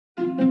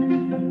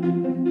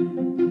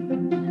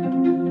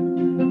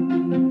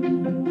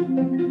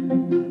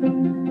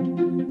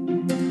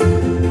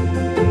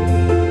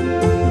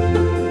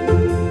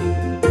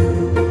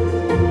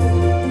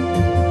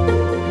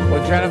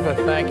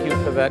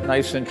that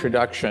nice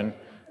introduction.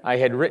 I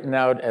had written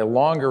out a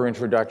longer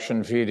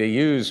introduction for you to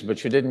use,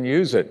 but you didn't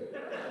use it.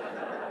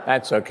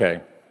 That's okay.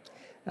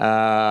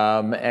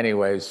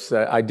 Anyways,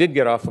 I did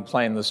get off a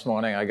plane this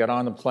morning. I got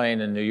on the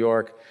plane in New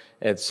York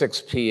at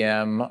 6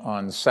 p.m.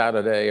 on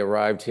Saturday,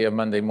 arrived here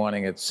Monday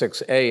morning at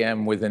 6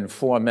 a.m. within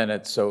 4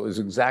 minutes, so it was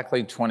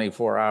exactly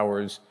 24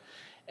 hours.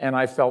 And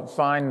I felt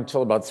fine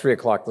until about 3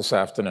 o'clock this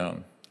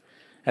afternoon.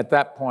 At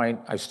that point,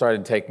 I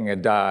started taking a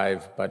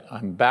dive, but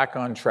I'm back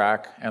on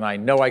track, and I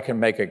know I can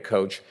make it,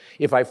 Coach.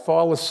 If I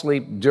fall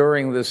asleep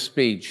during this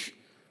speech,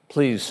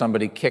 please,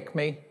 somebody kick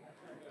me.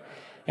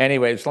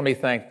 Anyways, let me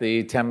thank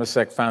the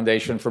Temasek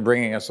Foundation for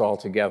bringing us all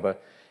together.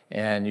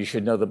 And you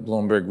should know that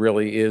Bloomberg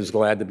really is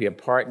glad to be a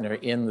partner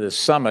in this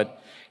summit.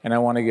 And I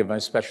want to give my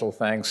special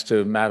thanks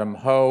to Madam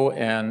Ho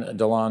and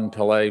Delon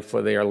Pillay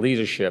for their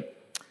leadership.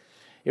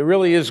 It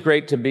really is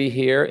great to be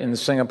here in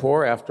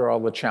Singapore after all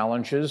the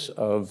challenges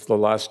of the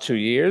last 2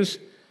 years.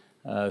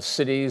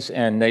 Cities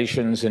and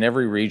nations in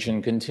every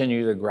region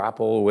continue to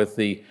grapple with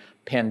the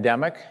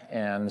pandemic,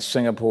 and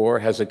Singapore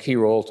has a key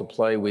role to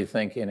play, we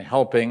think, in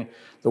helping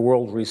the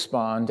world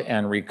respond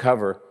and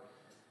recover.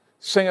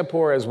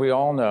 Singapore, as we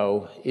all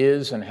know,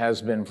 is and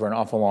has been for an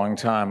awful long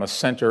time a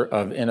center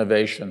of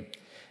innovation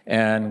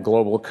and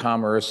global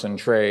commerce and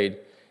trade.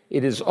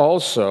 It is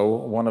also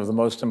one of the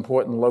most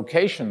important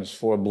locations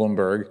for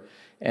Bloomberg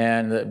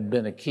and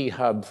been a key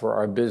hub for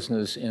our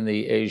business in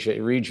the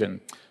Asia region.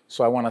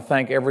 So I want to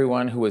thank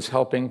everyone who is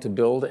helping to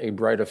build a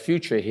brighter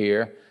future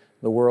here.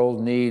 The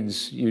world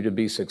needs you to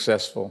be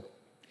successful.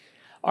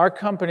 Our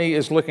company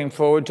is looking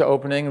forward to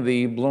opening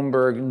the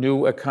Bloomberg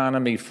New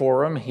Economy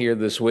Forum here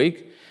this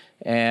week.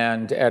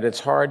 And at its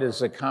heart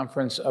is a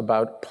conference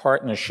about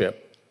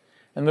partnership.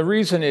 And the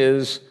reason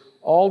is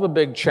all the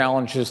big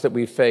challenges that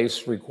we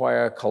face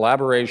require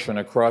collaboration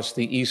across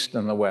the East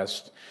and the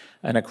West,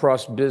 and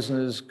across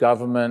business,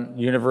 government,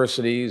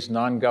 universities,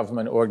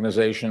 non-government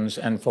organizations,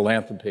 and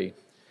philanthropy.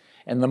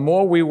 And the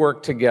more we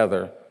work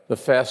together, the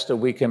faster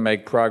we can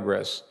make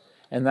progress.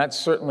 And that's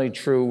certainly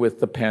true with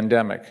the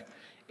pandemic.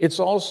 It's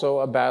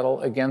also a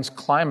battle against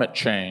climate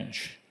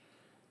change.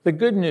 The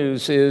good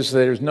news is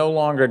there's no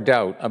longer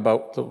doubt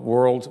about the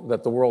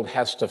world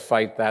has to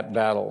fight that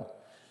battle.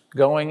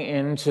 Going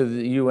into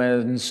the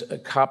UN's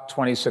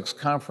COP26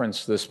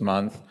 conference this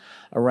month,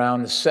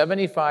 around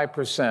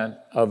 75%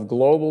 of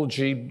global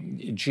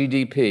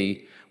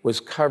GDP was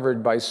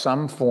covered by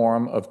some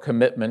form of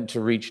commitment to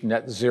reach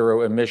net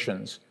zero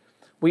emissions.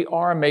 We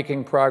are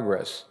making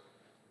progress.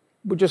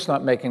 We're just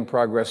not making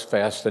progress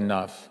fast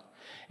enough.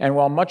 And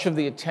while much of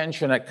the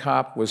attention at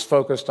COP was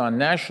focused on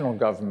national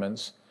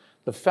governments,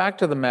 the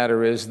fact of the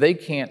matter is they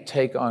can't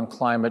take on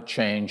climate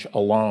change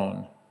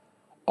alone.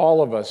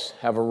 All of us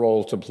have a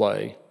role to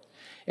play.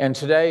 And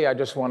today, I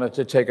just wanted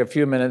to take a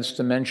few minutes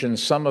to mention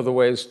some of the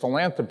ways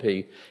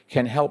philanthropy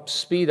can help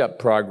speed up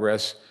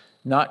progress,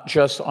 not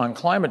just on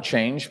climate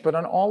change, but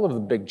on all of the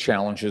big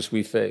challenges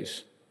we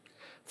face.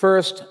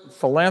 First,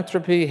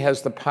 philanthropy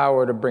has the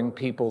power to bring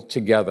people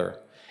together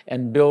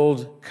and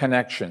build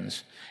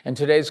connections. And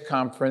today's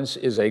conference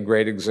is a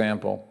great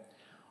example.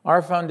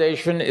 Our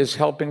foundation is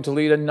helping to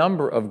lead a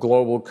number of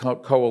global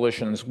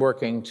coalitions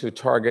working to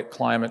target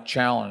climate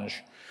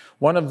challenge.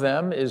 One of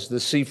them is the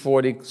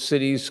C40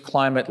 Cities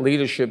Climate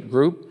Leadership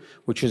Group,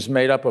 which is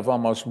made up of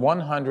almost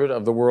 100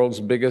 of the world's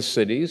biggest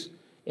cities,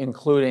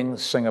 including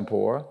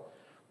Singapore.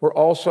 We're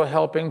also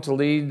helping to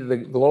lead the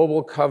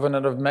Global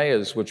Covenant of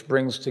Mayors, which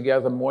brings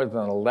together more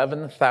than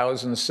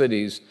 11,000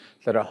 cities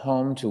that are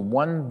home to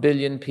 1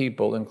 billion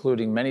people,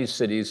 including many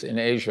cities in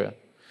Asia.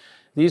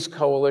 These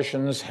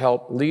coalitions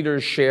help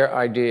leaders share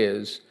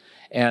ideas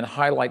and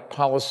highlight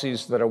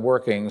policies that are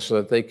working so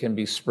that they can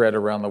be spread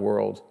around the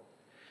world.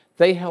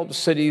 They help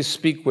cities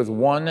speak with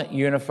one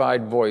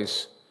unified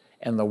voice,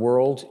 and the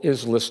world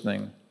is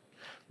listening.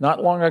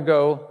 Not long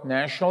ago,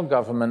 national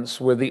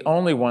governments were the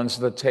only ones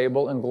at the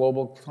table in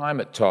global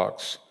climate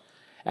talks.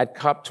 At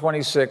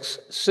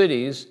COP26,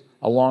 cities,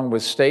 along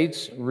with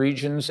states,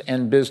 regions,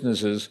 and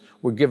businesses,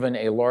 were given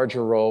a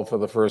larger role for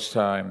the first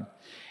time.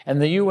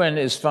 And the UN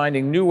is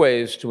finding new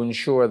ways to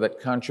ensure that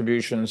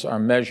contributions are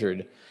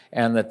measured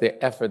and that their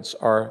efforts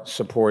are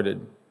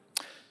supported.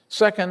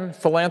 Second,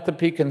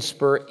 philanthropy can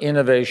spur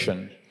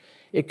innovation.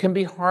 It can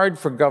be hard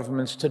for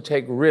governments to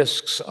take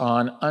risks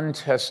on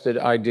untested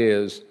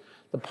ideas.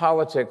 The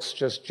politics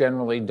just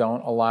generally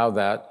don't allow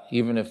that,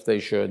 even if they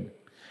should.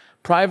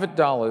 Private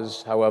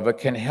dollars, however,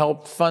 can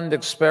help fund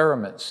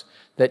experiments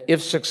that,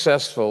 if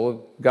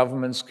successful,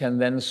 governments can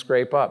then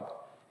scrape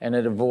up, and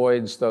it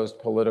avoids those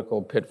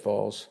political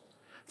pitfalls.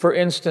 For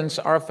instance,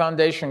 our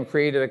foundation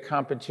created a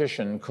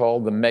competition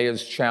called the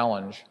Mayor's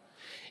Challenge.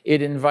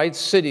 It invites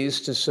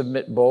cities to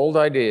submit bold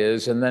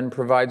ideas and then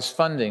provides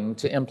funding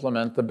to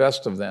implement the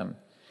best of them.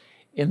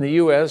 In the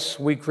US,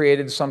 we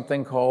created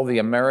something called the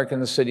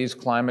American Cities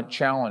Climate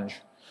Challenge.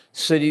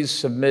 Cities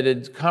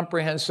submitted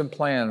comprehensive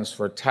plans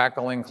for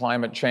tackling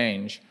climate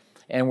change,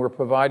 and we're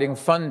providing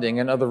funding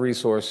and other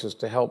resources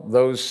to help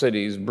those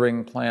cities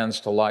bring plans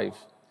to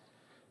life.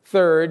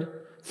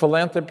 Third,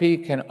 philanthropy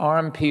can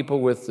arm people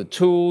with the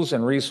tools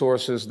and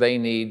resources they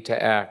need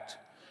to act.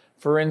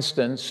 For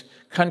instance,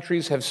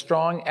 countries have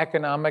strong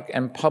economic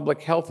and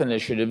public health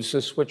initiatives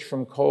to switch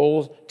from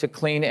coal to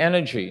clean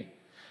energy.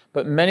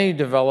 But many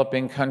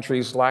developing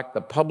countries lack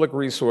the public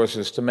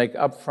resources to make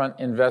upfront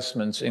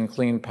investments in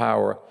clean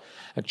power,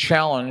 a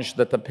challenge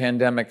that the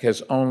pandemic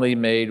has only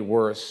made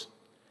worse.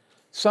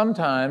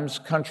 Sometimes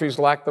countries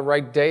lack the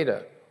right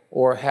data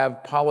or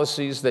have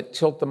policies that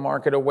tilt the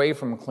market away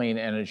from clean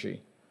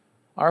energy.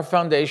 Our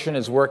foundation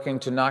is working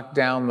to knock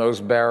down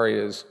those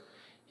barriers.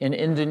 In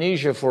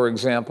Indonesia, for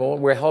example,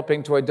 we're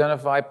helping to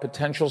identify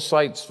potential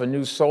sites for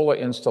new solar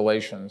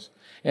installations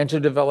and to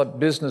develop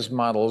business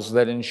models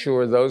that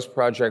ensure those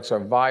projects are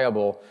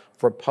viable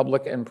for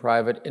public and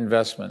private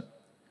investment.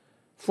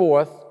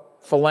 Fourth,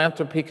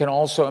 philanthropy can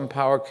also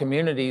empower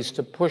communities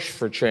to push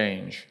for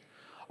change.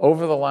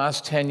 Over the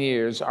last 10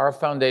 years, our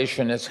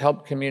foundation has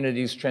helped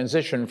communities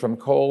transition from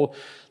coal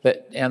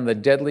and the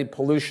deadly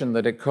pollution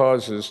that it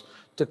causes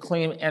to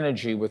clean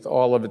energy with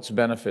all of its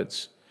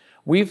benefits.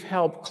 We've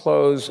helped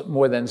close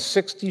more than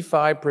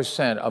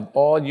 65% of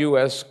all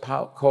U.S.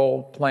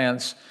 coal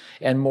plants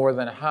and more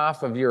than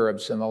half of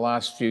Europe's in the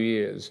last few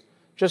years.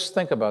 Just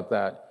think about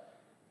that.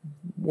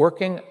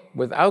 Working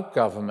without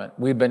government,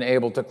 we've been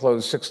able to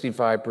close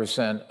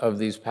 65% of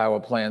these power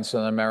plants in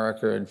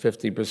America and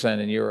 50%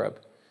 in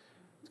Europe.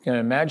 You can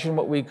imagine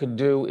what we could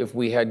do if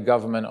we had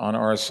government on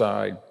our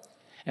side.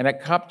 And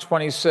at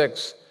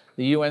COP26,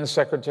 the UN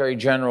Secretary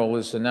General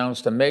has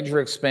announced a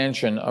major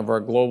expansion of our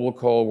global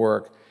coal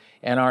work,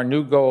 and our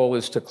new goal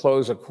is to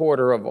close a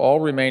quarter of all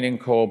remaining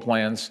coal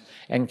plants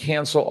and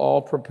cancel all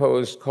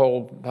proposed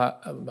coal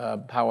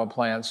power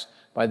plants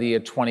by the year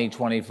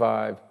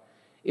 2025.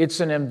 It's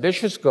an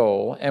ambitious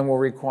goal and will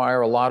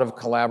require a lot of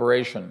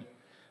collaboration,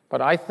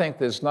 but I think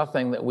there's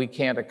nothing that we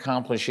can't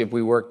accomplish if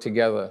we work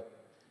together.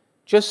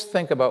 Just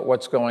think about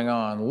what's going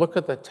on. Look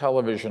at the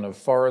television of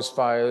forest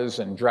fires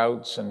and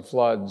droughts and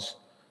floods.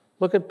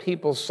 Look at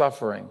people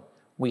suffering.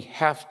 We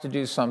have to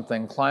do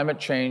something. Climate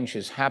change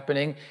is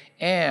happening,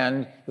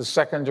 and the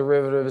second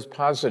derivative is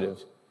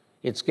positive.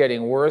 It's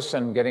getting worse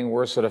and getting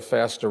worse at a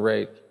faster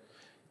rate.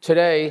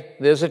 Today,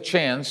 there's a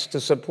chance to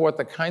support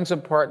the kinds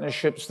of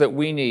partnerships that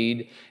we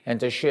need and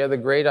to share the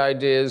great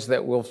ideas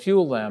that will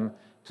fuel them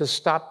to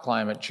stop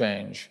climate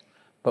change.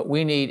 But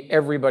we need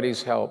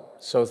everybody's help.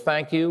 So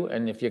thank you,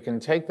 and if you can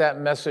take that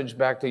message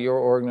back to your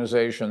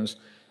organizations,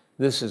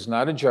 this is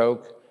not a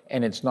joke,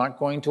 and it's not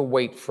going to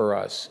wait for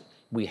us.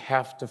 We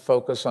have to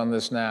focus on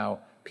this now.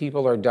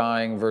 People are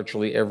dying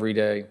virtually every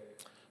day.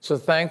 So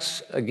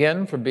thanks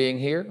again for being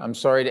here. I'm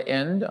sorry to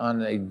end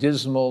on a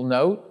dismal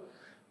note,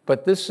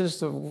 but this is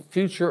the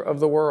future of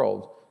the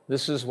world.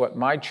 This is what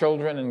my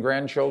children and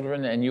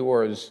grandchildren and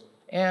yours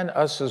and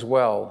us as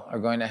well are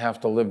going to have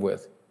to live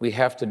with. We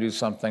have to do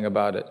something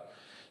about it.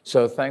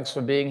 So thanks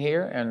for being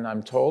here, and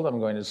I'm told I'm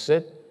going to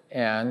sit,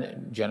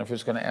 and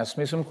Jennifer's going to ask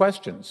me some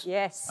questions.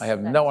 Yes. I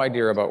have no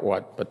idea about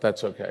what, but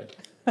that's okay.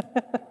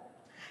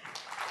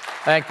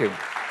 Thank you.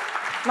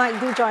 Mike,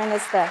 do join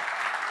us there.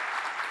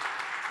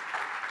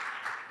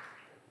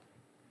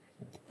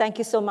 Thank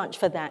you so much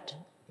for that.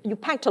 You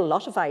packed a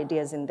lot of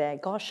ideas in there.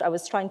 Gosh, I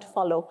was trying to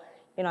follow.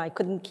 I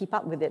couldn't keep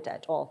up with it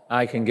at all.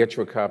 I can get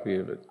you a copy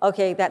of it.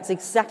 Okay, that's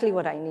exactly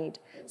what I need.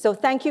 So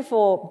thank you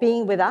for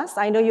being with us.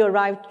 I know you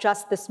arrived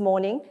just this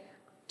morning,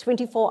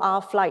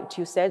 24-hour flight,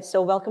 you said.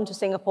 So welcome to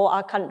Singapore,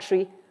 our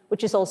country,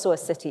 which is also a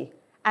city.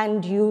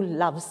 And you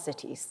love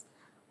cities.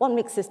 What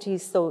makes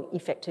cities so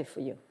effective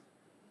for you?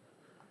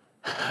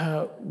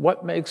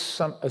 What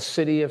makes a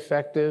city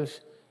effective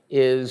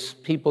is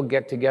people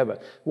get together.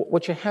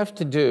 What you have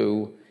to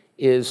do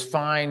is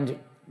find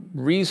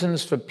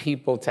reasons for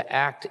people to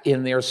act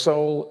in their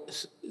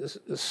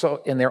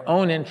in their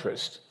own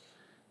interest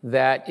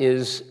that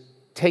is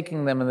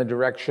taking them in the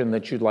direction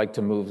that you'd like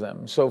to move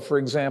them. So for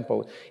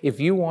example, if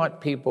you want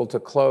people to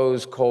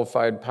close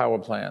coal-fired power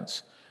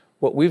plants,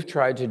 what we've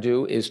tried to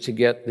do is to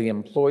get the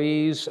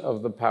employees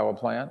of the power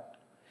plant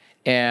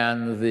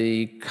and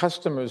the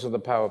customers of the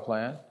power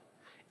plant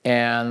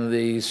and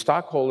the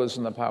stockholders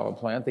in the power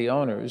plant, the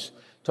owners,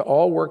 to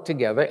all work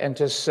together and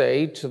to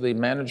say to the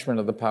management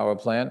of the power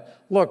plant,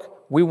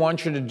 look, we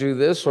want you to do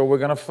this or we're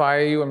going to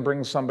fire you and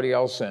bring somebody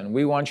else in.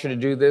 We want you to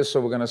do this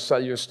or we're going to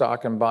sell your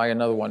stock and buy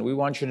another one. We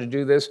want you to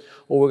do this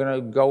or we're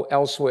going to go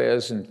elsewhere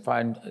and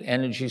find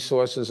energy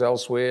sources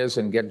elsewhere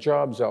and get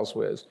jobs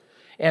elsewhere.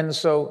 And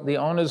so the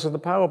owners of the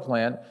power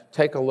plant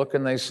take a look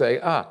and they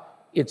say,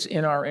 it's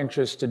in our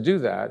interest to do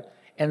that.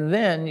 And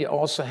then you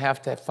also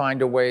have to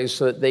find a way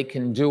so that they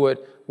can do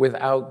it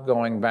without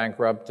going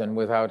bankrupt and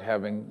without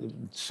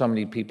having so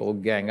many people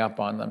gang up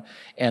on them.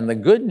 And the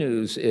good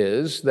news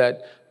is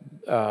that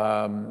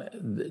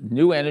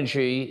new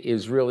energy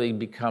is really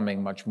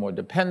becoming much more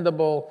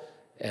dependable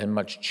and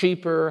much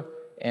cheaper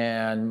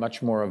and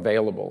much more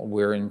available.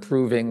 We're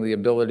improving the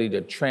ability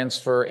to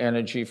transfer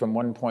energy from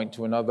one point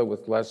to another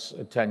with less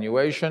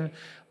attenuation.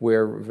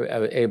 We're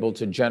able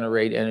to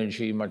generate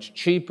energy much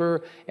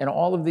cheaper, and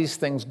all of these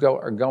things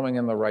are going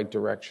in the right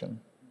direction.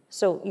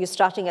 So you're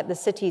starting at the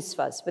cities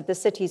first, with the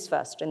cities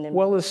first, and then...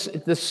 Well,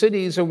 the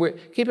cities are where,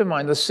 keep in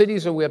mind, the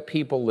cities are where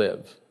people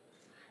live.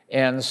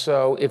 And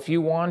so if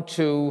you want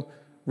to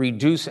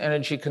reduce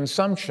energy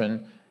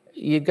consumption,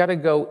 you've got to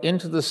go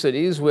into the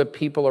cities where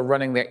people are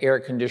running their air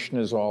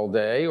conditioners all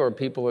day, or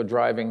people are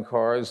driving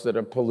cars that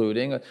are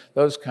polluting,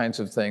 those kinds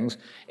of things.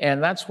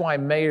 And that's why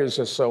mayors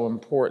are so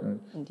important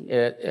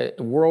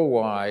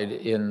worldwide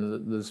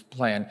in this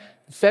plan.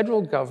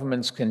 Federal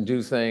governments can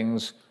do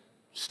things,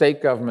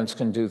 state governments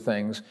can do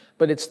things,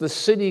 but it's the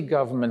city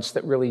governments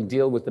that really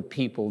deal with the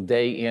people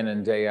day in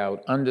and day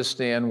out,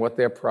 understand what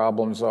their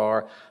problems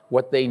are,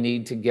 what they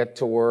need to get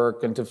to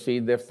work and to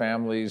feed their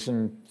families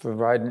and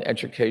provide an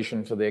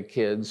education for their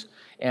kids.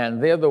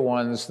 And they're the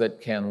ones that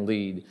can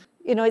lead.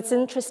 You know, it's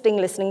interesting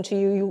listening to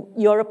you.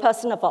 You're a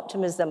person of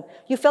optimism.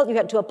 You felt you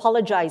had to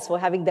apologize for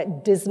having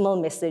that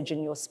dismal message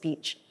in your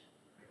speech.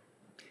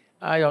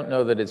 I don't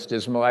know that it's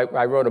dismal. I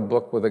wrote a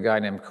book with a guy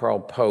named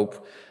Carl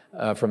Pope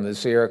from the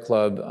Sierra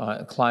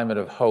Club, Climate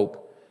of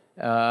Hope.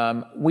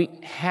 We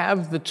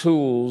have the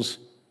tools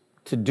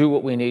to do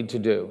what we need to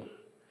do.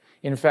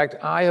 In fact,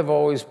 I have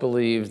always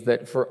believed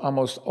that for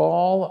almost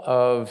all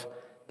of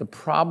the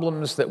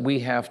problems that we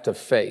have to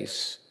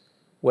face,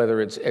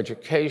 whether it's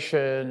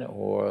education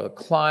or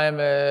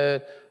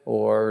climate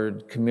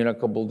or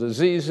communicable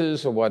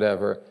diseases or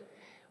whatever,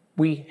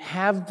 we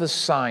have the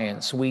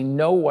science, we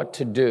know what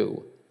to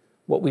do.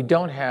 What we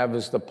don't have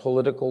is the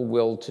political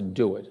will to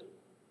do it.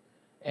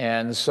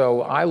 And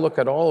so I look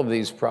at all of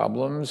these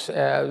problems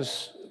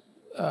as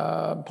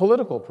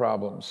political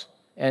problems.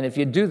 And if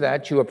you do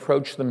that, you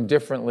approach them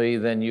differently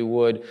than you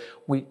would.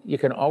 You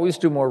can always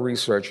do more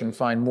research and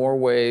find more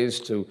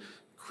ways to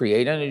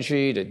create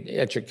energy, to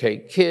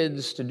educate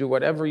kids, to do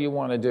whatever you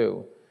want to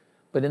do.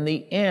 But in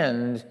the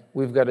end,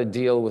 we've got to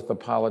deal with the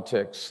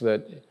politics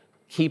that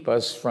keep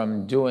us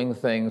from doing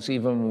things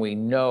even when we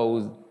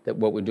know that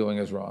what we're doing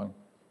is wrong.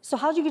 So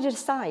how do you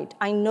decide?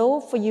 I know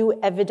for you,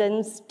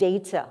 evidence,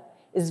 data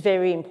is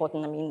very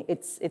important. I mean,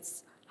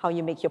 it's how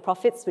you make your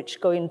profits, which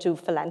go into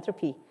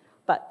philanthropy.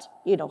 But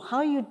you know,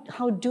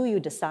 how do you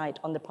decide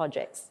on the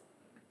projects?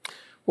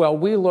 Well,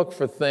 we look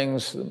for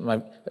things.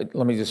 Let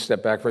me just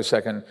step back for a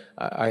second.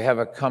 I have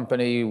a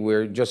company.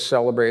 We just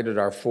celebrated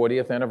our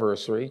 40th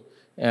anniversary,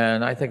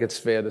 and I think it's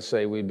fair to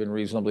say we've been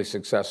reasonably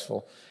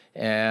successful.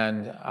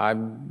 And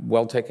I'm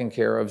well taken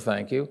care of,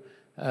 thank you.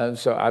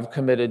 So I've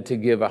committed to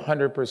give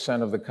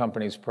 100% of the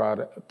company's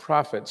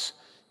profits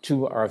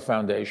to our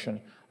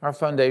foundation. Our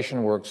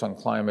foundation works on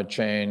climate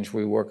change,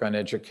 we work on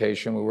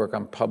education, we work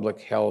on public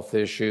health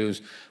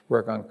issues,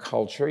 work on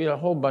culture, you know, a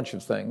whole bunch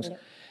of things. Yeah.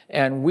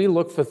 And we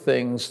look for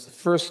things,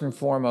 first and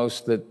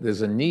foremost, that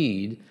there's a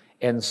need,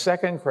 and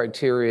second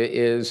criteria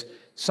is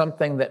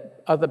something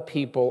that other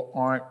people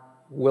aren't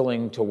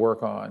willing to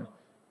work on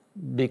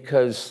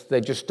because they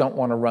just don't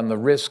want to run the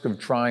risk of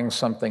trying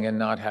something and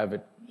not have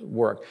it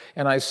work.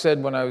 And I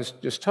said when I was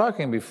just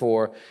talking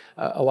before,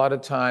 a lot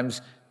of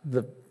times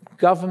the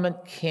government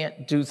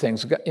can't do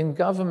things. In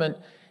government,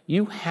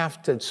 you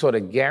have to sort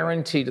of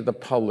guarantee to the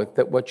public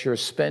that what you're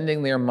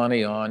spending their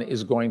money on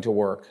is going to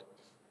work.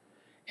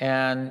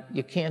 And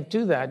you can't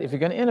do that if you're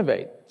going to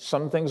innovate.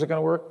 Some things are going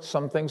to work,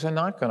 some things are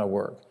not going to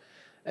work.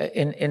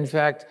 In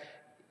fact,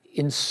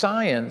 in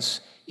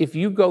science, if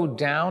you go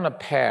down a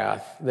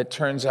path that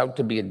turns out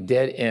to be a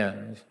dead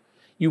end,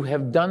 you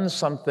have done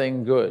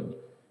something good.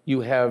 You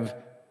have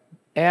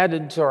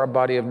added to our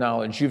body of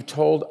knowledge. You've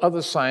told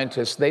other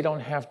scientists they don't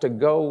have to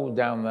go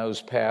down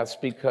those paths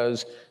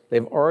because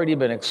they've already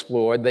been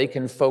explored. They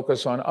can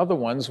focus on other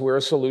ones where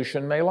a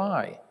solution may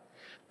lie.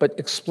 But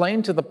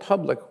explain to the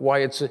public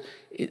why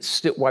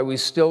why we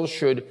still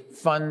should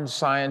fund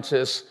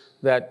scientists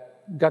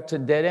that got to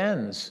dead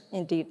ends.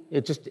 Indeed.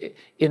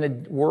 In a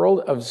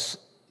world of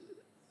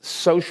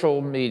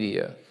social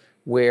media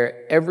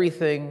where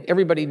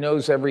everybody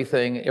knows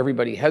everything,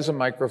 everybody has a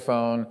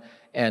microphone,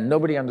 and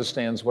nobody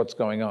understands what's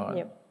going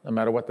on, no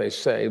matter what they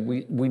say.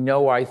 We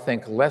know, I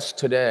think, less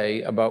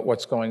today about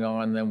what's going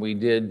on than we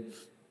did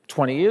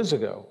 20 years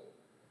ago.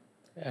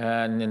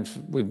 And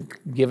we've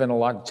given a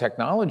lot of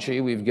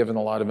technology, we've given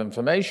a lot of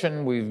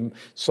information, we've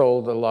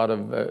sold a lot of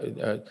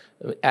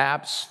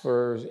apps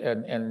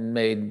and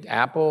made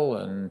Apple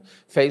and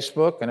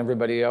Facebook and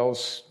everybody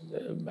else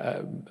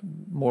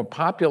more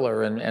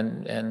popular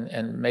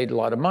and made a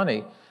lot of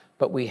money.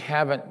 But we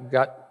haven't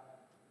got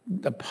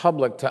the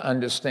public to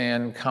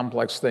understand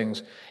complex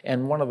things.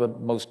 And one of the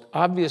most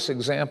obvious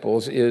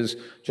examples is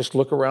just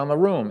look around the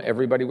room,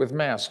 everybody with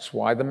masks.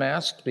 Why the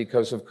mask?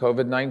 Because of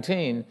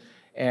COVID-19.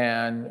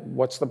 And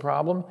what's the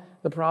problem?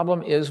 The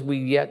problem is we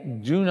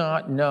yet do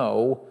not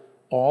know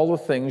all the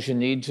things you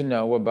need to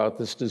know about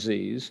this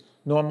disease.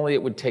 Normally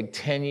it would take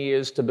 10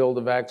 years to build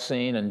a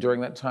vaccine, and during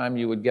that time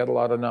you would get a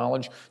lot of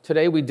knowledge.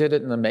 Today we did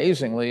it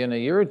amazingly in a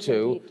year or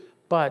two,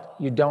 but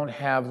you don't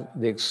have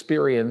the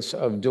experience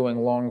of doing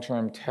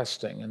long-term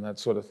testing and that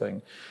sort of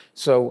thing.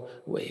 So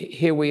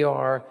here we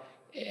are,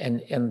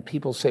 and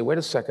people say, wait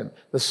a second,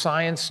 the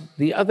science,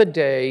 the other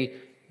day,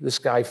 this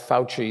guy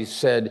Fauci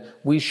said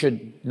we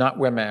should not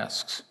wear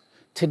masks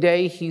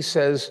Today, he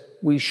says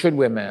we should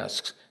wear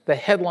masks. The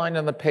headline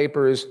in the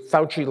paper is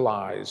Fauci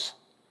lies.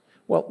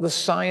 Well, the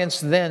science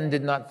then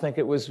did not think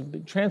it was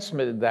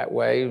transmitted that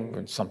way,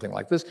 or something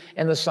like this,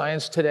 and the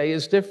science today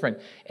is different.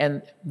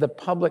 And the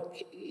public,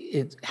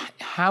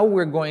 how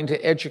we're going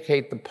to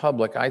educate the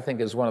public, I think,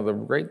 is one of the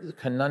great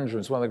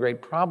conundrums, one of the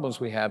great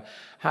problems we have.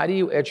 How do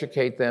you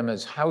educate them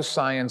as how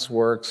science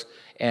works,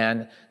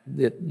 and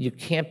that you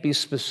can't be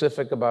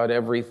specific about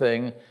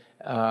everything,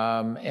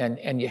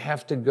 and you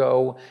have to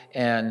go,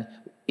 and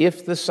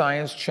if the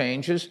science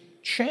changes,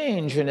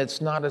 change, and it's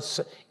not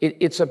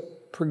it's a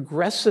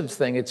progressive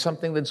thing. It's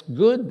something that's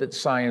good that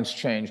science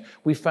changed.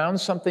 We found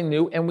something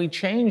new and we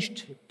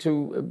changed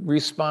to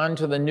respond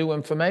to the new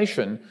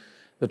information.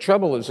 The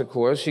trouble is, of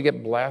course, you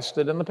get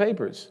blasted in the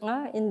papers.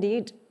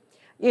 Indeed.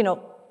 You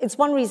know, it's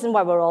one reason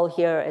why we're all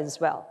here as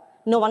well.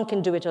 No one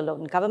can do it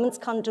alone. Governments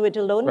can't do it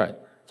alone. Right.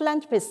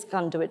 Philanthropists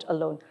can't do it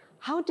alone.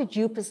 How did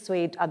you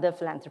persuade other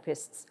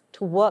philanthropists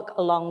to work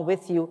along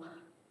with you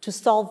to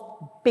solve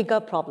bigger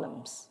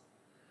problems?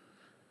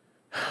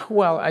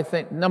 Well, I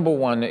think, number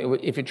one,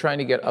 if you're trying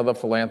to get other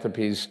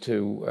philanthropies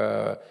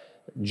to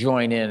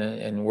join in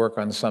and work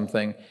on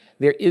something,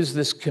 there is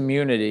this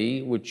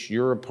community, which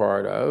you're a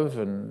part of,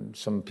 and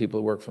some people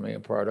who work for me are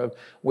part of,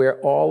 where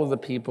all of the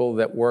people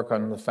that work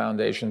on the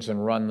foundations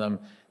and run them,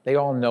 they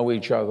all know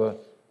each other.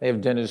 They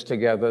have dinners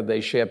together, they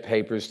share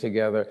papers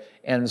together.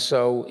 And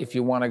so if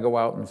you want to go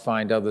out and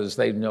find others,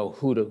 they know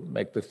who to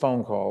make the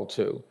phone call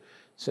to.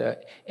 So,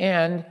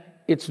 and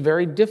it's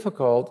very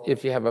difficult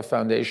if you have a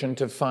foundation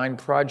to find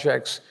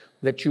projects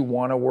that you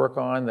want to work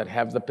on, that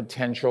have the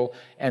potential,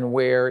 and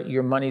where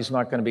your money's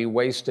not going to be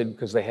wasted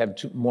because they have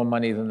more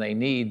money than they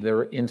need.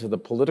 They're into the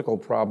political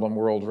problem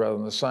world rather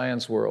than the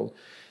science world.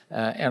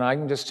 And I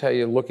can just tell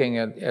you, looking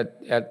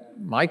at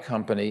my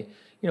company,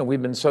 you know,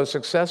 we've been so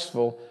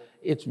successful.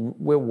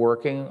 We're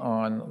working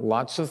on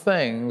lots of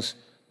things,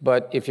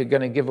 but if you're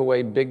going to give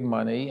away big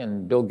money,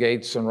 and Bill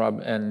Gates and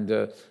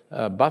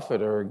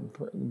Buffett are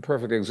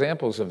perfect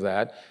examples of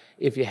that,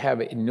 if you have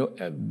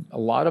a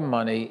lot of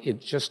money,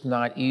 it's just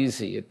not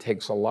easy. It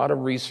takes a lot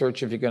of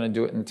research if you're going to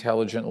do it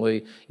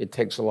intelligently. It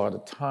takes a lot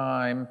of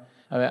time.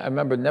 I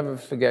remember, never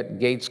forget,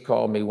 Gates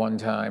called me one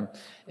time,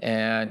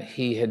 and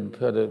he had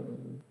put $1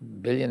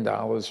 billion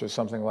or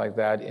something like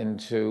that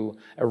into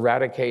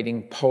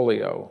eradicating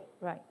polio.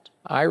 Right.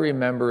 I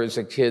remember as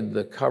a kid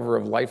the cover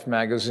of Life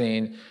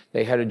magazine.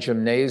 They had a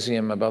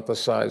gymnasium about the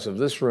size of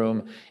this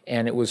room,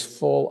 and it was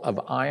full of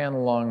iron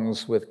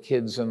lungs with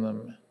kids in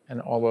them,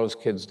 and all those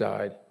kids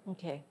died.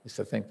 Okay. At least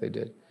I think they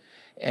did.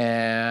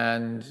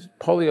 And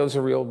polio's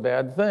a real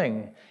bad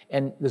thing,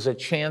 and there's a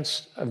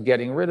chance of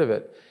getting rid of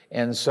it.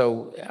 And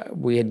so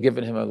we had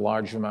given him a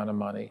large amount of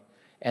money.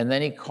 And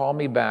then he called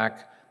me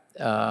back,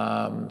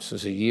 this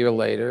was a year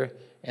later,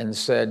 and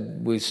said,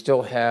 we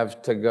still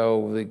have to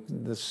go,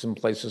 there's some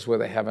places where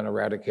they haven't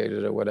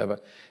eradicated or whatever.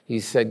 He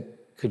said,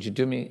 could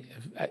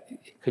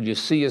you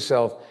see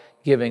yourself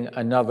giving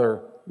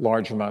another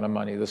large amount of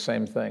money, the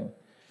same thing?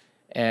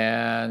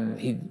 And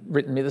he'd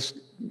written me this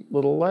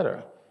little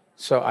letter.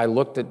 So I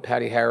looked at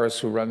Patty Harris,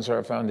 who runs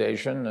our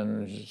foundation,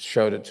 and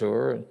showed it to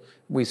her.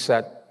 We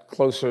sat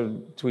closer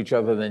to each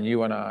other than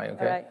you and I,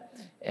 okay? Right.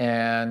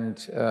 And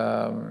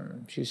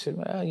she said,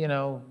 well, you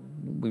know,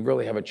 we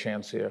really have a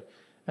chance here.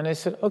 And I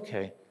said,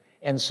 okay.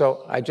 And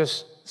so I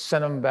just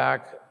sent him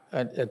back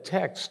a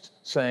text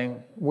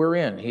saying, we're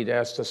in. He'd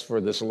asked us for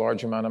this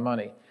large amount of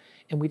money.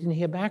 And we didn't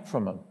hear back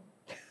from him.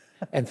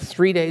 And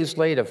 3 days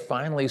later,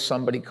 finally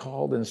somebody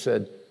called and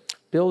said,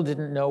 Bill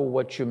didn't know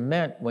what you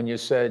meant when you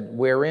said,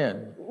 we're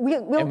in.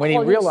 We'll and when he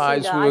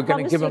realized we were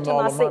going to give him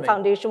all the money. Temasek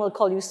Foundation will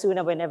call you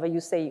sooner whenever you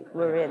say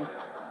we're in.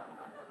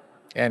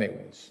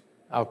 Anyways,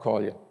 I'll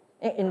call you.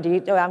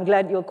 Indeed. I'm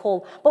glad you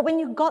called. But when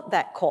you got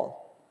that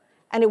call,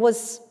 and it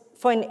was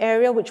for an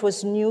area which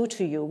was new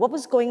to you, what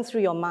was going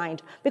through your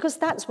mind? Because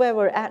that's where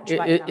we're at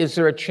right now. Is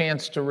there a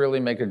chance to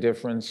really make a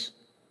difference?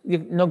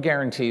 No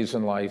guarantees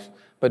in life,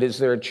 but is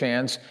there a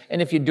chance?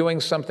 And if you're doing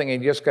something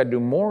and you just got to do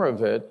more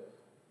of it,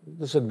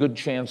 there's a good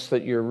chance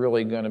that you're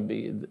really going to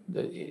be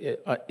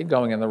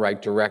going in the right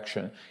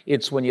direction.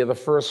 It's when you're the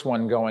first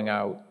one going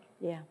out.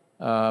 Yeah.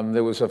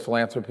 There was a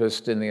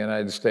philanthropist in the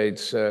United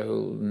States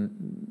who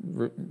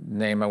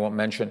name I won't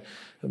mention,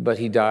 but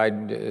he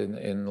died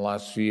in the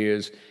last few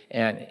years.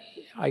 And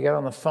I got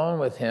on the phone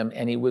with him,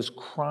 and he was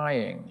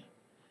crying.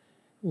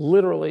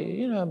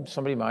 Literally, you know,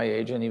 somebody my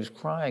age, and he was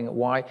crying.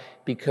 Why?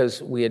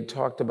 Because we had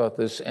talked about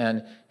this,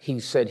 and he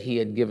said he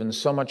had given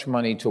so much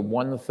money to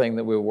one thing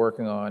that we were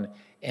working on,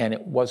 and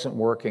it wasn't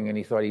working, and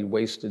he thought he'd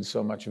wasted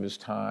so much of his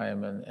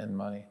time and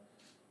money.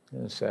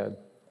 It was sad.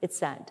 It's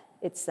sad.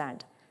 It's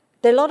sad.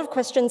 There are a lot of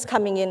questions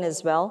coming in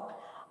as well.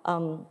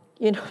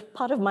 You know,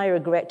 part of my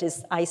regret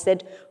is I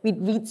said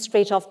we'd read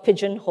straight off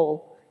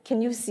Pigeonhole.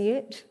 Can you see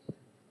it?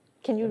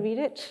 Can you read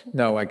it?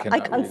 No, I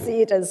cannot. I can't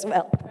see it as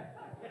well.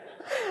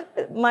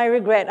 My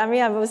regret. I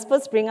mean, I was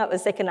supposed to bring up a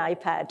second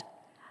iPad.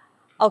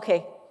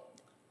 Okay,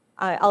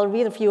 I'll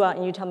read a few out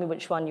and you tell me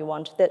which one you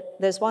want.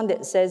 There's one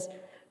that says,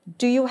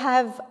 do you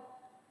have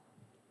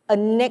a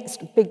next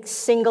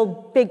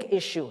single big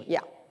issue? Yeah.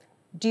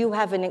 Do you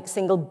have a next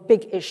single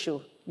big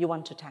issue you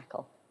want to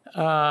tackle?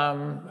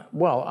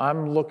 Well,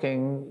 I'm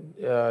looking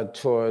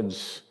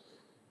towards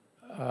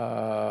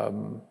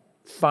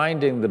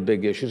finding the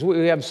big issues.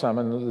 We have some,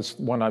 and this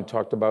one I've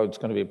talked about, it's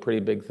going to be a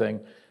pretty big thing.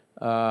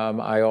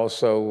 I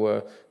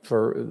also,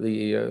 for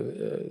the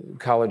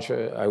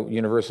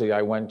university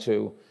I went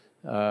to,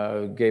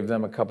 gave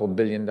them a couple $2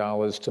 billion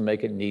to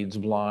make it needs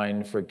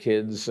blind for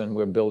kids, and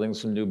we're building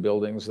some new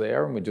buildings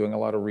there, and we're doing a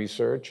lot of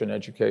research and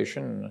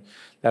education, and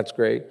that's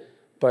great.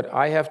 But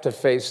I have to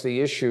face the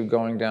issue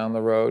going down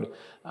the road.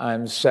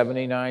 I'm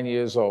 79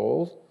 years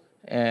old,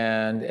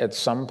 and at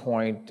some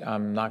point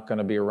I'm not going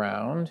to be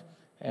around,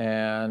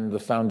 and the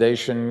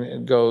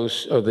foundation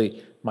goes, or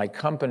my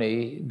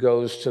company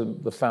goes to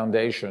the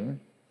foundation,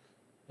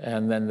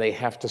 and then they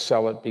have to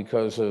sell it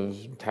because of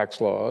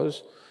tax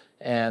laws.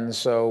 And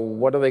so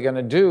what are they going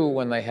to do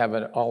when they have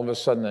all of a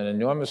sudden an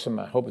enormous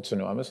amount, I hope it's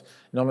enormous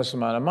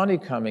amount of money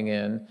coming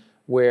in,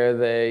 where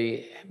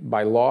they,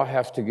 by law,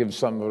 have to give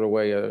some of it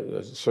away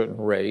a certain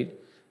rate.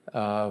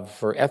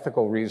 For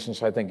ethical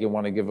reasons, I think you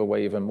want to give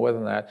away even more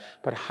than that.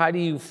 But how do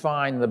you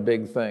find the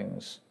big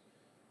things?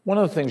 One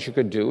of the things you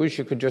could do is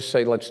you could just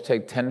say, let's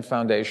take 10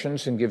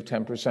 foundations and give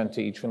 10%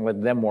 to each and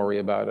let them worry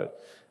about it.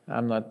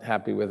 I'm not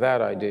happy with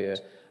that idea.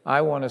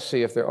 I want to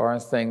see if there are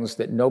things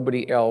that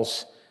nobody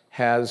else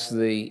has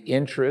the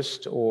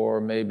interest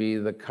or maybe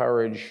the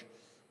courage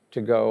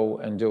to go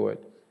and do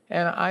it.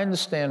 And I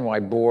understand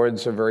why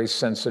boards are very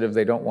sensitive.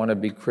 They don't want to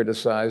be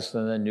criticized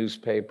in the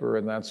newspaper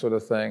and that sort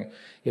of thing.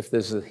 If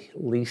there's the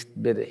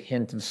least bit of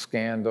hint of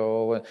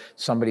scandal,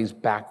 somebody's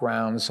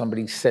background,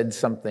 somebody said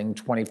something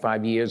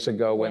 25 years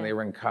ago when they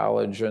were in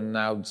college and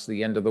now it's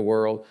the end of the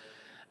world.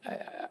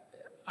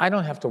 I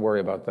don't have to worry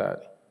about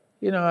that.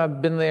 You know,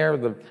 I've been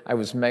there. I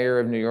was mayor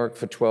of New York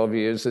for 12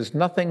 years. There's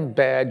nothing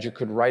bad you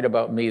could write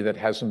about me that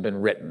hasn't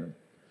been written.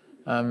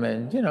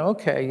 And, you know,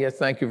 okay, yeah,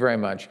 thank you very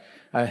much.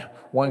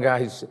 One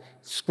guy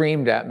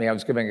screamed at me. I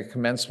was giving a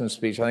commencement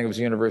speech. I think it was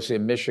the University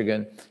of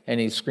Michigan, and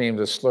he screamed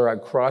a slur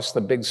across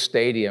the big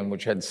stadium,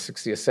 which had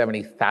 60 or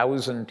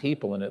 70,000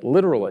 people in it,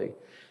 literally.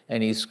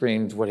 And he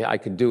screamed what I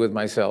could do with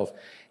myself.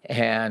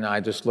 And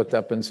I just looked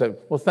up and said,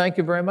 well, thank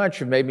you very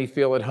much. You made me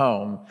feel at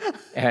home.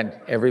 And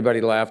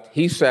everybody laughed.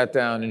 He sat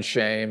down in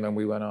shame, and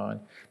we went on.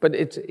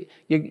 But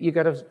you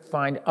got to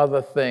find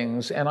other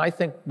things. And I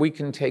think we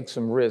can take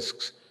some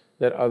risks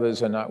that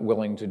others are not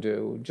willing to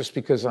do, just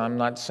because I'm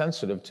not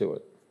sensitive to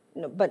it.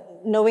 No, but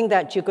knowing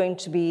that you're going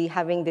to be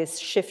having this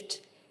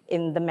shift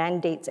in the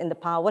mandates, in the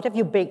power, what have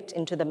you baked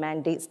into the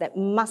mandates that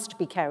must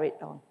be carried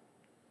on?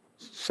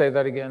 Say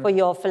that again? For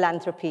your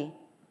philanthropy.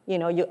 You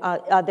know,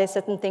 are there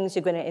certain things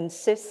you're going to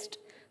insist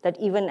that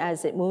even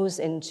as it moves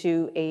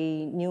into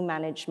a new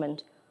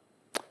management?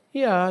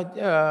 Yeah,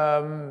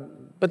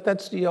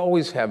 but you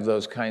always have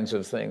those kinds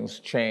of things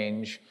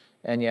change,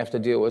 and you have to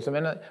deal with them.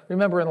 And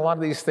remember, in a lot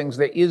of these things,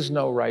 there is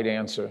no right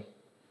answer.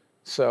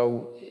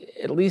 So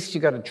at least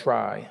you got to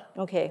try.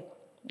 Okay,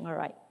 all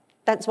right.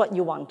 That's what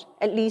you want.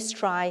 At least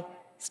try,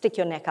 stick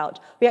your neck out.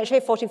 We actually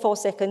have 44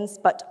 seconds,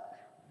 but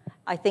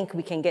I think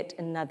we can get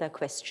another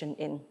question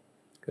in.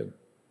 Good.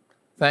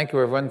 Thank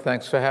you, everyone.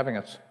 Thanks for having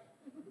us.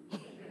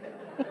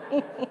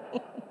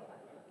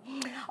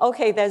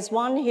 Okay, there's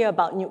one here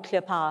about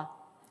nuclear power.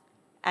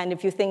 And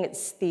if you think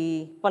it's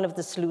one of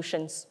the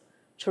solutions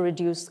to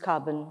reduce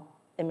carbon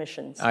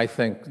emissions. I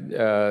think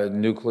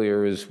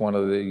nuclear is one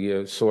of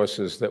the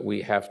sources that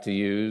we have to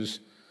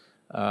use.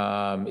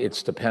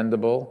 It's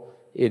dependable.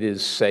 It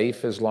is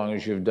safe as long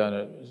as you've done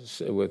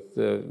it with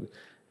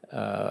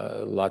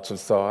lots of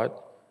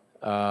thought.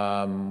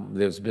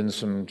 There's been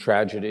some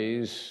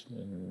tragedies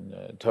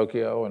in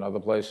Tokyo and other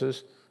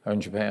places, or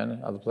in Japan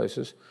and other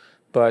places.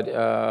 But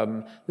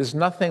there's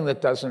nothing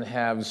that doesn't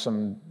have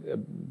some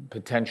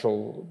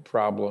potential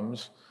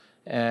problems.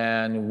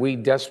 And we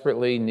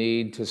desperately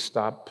need to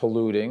stop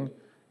polluting,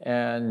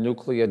 and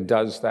nuclear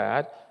does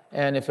that.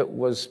 And if it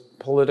was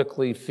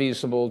politically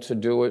feasible to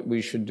do it, we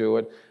should do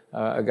it.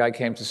 A guy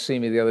came to see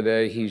me the other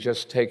day. He's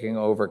just taking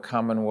over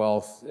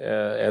Commonwealth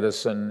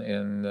Edison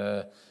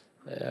in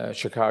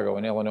Chicago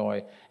in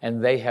Illinois,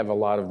 and they have a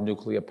lot of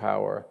nuclear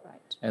power.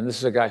 Right. And this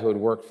is a guy who had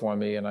worked for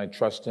me, and I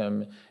trust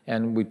him.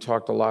 And we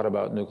talked a lot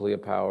about nuclear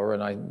power,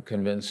 and I'm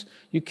convinced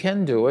you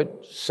can do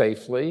it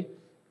safely.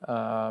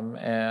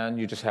 And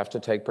you just have to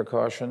take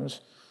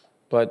precautions.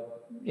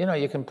 But, you know,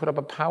 you can put up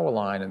a power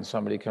line and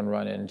somebody can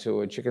run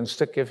into it. You can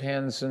stick your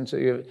hands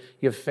into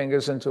your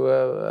fingers into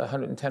a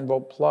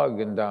 110-volt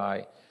plug and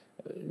die.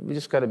 We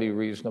just got to be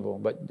reasonable.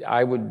 But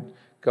I would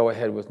go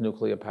ahead with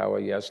nuclear power,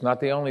 yes.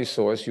 Not the only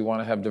source. You want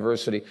to have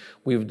diversity.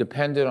 We've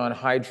depended on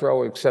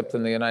hydro, except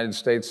in the United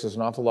States, there's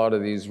an awful lot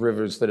of these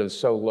rivers that are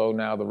so low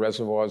now, the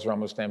reservoirs are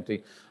almost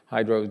empty.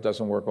 Hydro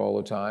doesn't work all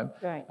the time.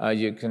 Right.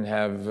 You can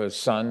have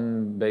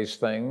sun-based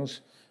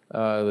things.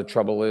 The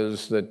trouble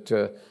is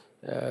that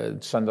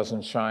sun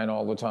doesn't shine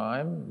all the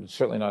time,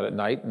 certainly not at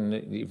night and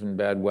even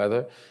bad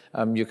weather.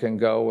 You can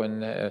go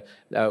and,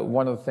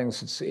 one of the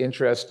things that's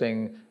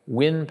interesting,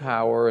 wind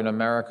power in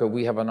America,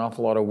 we have an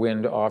awful lot of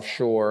wind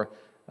offshore,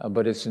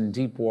 but it's in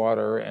deep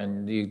water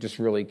and you just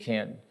really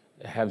can't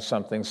have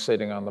something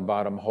sitting on the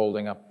bottom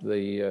holding up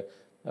the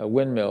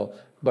windmill.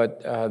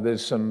 But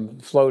there's some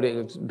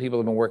floating, people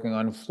have been working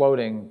on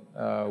floating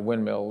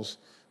windmills,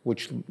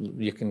 which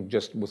you can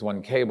just with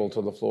one cable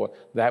to the floor.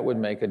 That would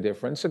make a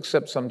difference,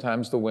 except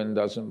sometimes the wind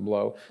doesn't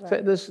blow. Right.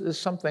 So there's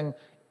something,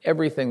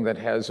 everything that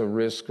has a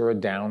risk or a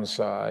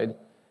downside.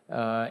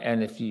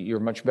 And if you're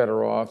much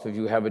better off if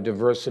you have a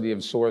diversity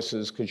of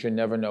sources, because you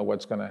never know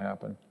what's going to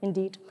happen.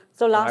 Indeed.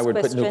 So last question.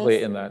 I would put nuclear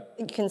in that.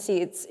 You can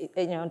see it's,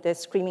 they're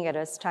screaming at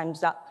us,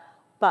 time's up.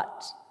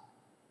 But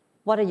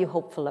what are you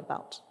hopeful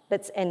about?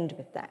 Let's end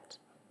with that.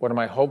 What am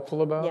I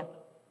hopeful about?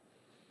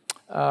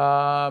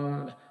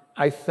 Yeah.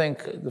 I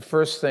think the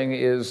first thing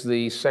is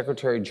the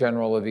Secretary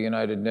General of the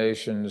United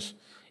Nations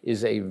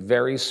is a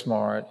very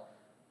smart,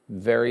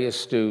 very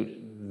astute,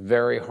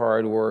 very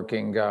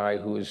hardworking guy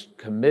who is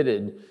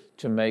committed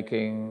to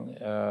making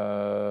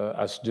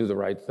us do the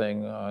right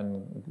thing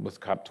with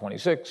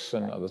COP26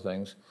 and other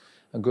things.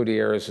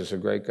 Gutierrez is a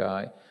great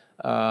guy.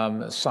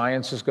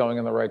 Science is going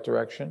in the right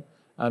direction.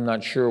 I'm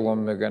not sure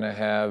when we're going to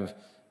have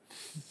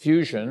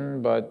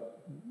fusion, but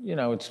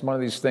it's one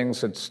of these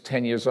things that's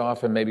 10 years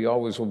off and maybe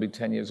always will be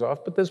 10 years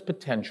off, but there's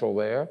potential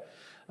there.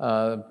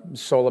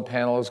 Solar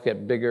panels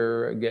get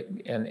bigger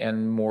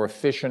and more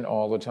efficient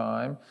all the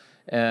time.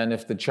 And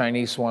if the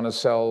Chinese want to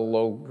sell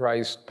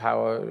low-priced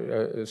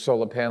power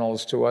solar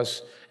panels to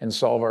us and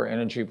solve our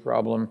energy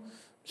problem,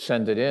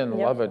 send it in,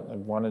 love it. I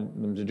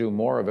wanted them to do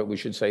more of it. We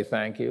should say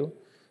thank you.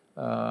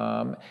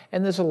 And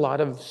there's a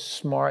lot of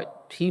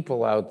smart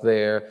people out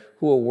there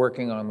who are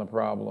working on the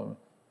problem.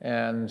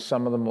 And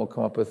some of them will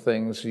come up with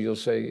things you'll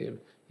say,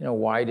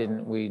 why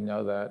didn't we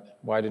know that?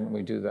 Why didn't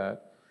we do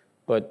that?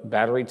 But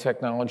battery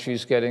technology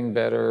is getting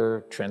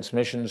better,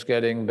 transmission's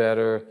getting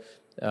better,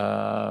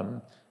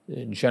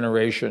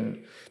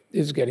 generation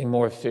is getting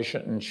more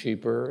efficient and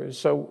cheaper.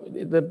 So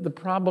the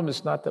problem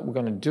is not that we're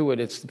going to do it,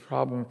 it's the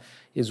problem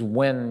is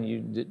when you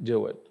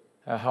do it.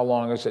 How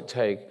long does it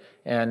take?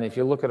 And if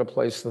you look at a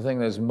place, the thing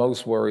that's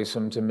most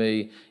worrisome to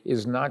me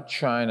is not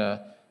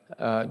China.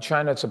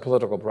 China, it's a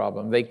political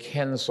problem. They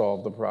can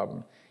solve the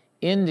problem.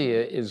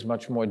 India is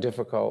much more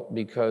difficult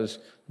because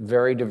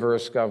very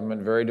diverse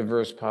government, very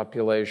diverse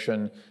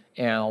population,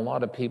 and a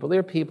lot of people. There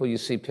are people, you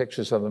see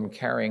pictures of them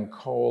carrying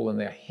coal in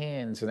their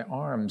hands and their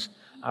arms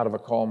out of a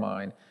coal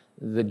mine.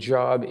 The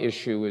job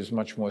issue is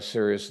much more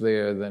serious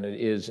there than it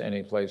is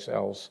anyplace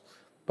else.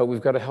 But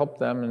we've got to help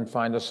them and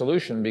find a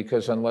solution,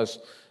 because unless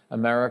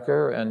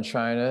America and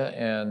China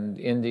and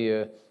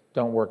India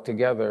don't work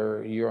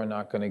together, you're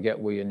not going to get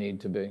where you need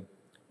to be.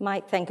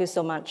 Mike, thank you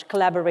so much.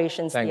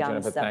 Collaboration's the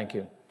answer. Thank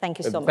you. Thank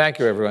you so much. Thank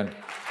you, everyone.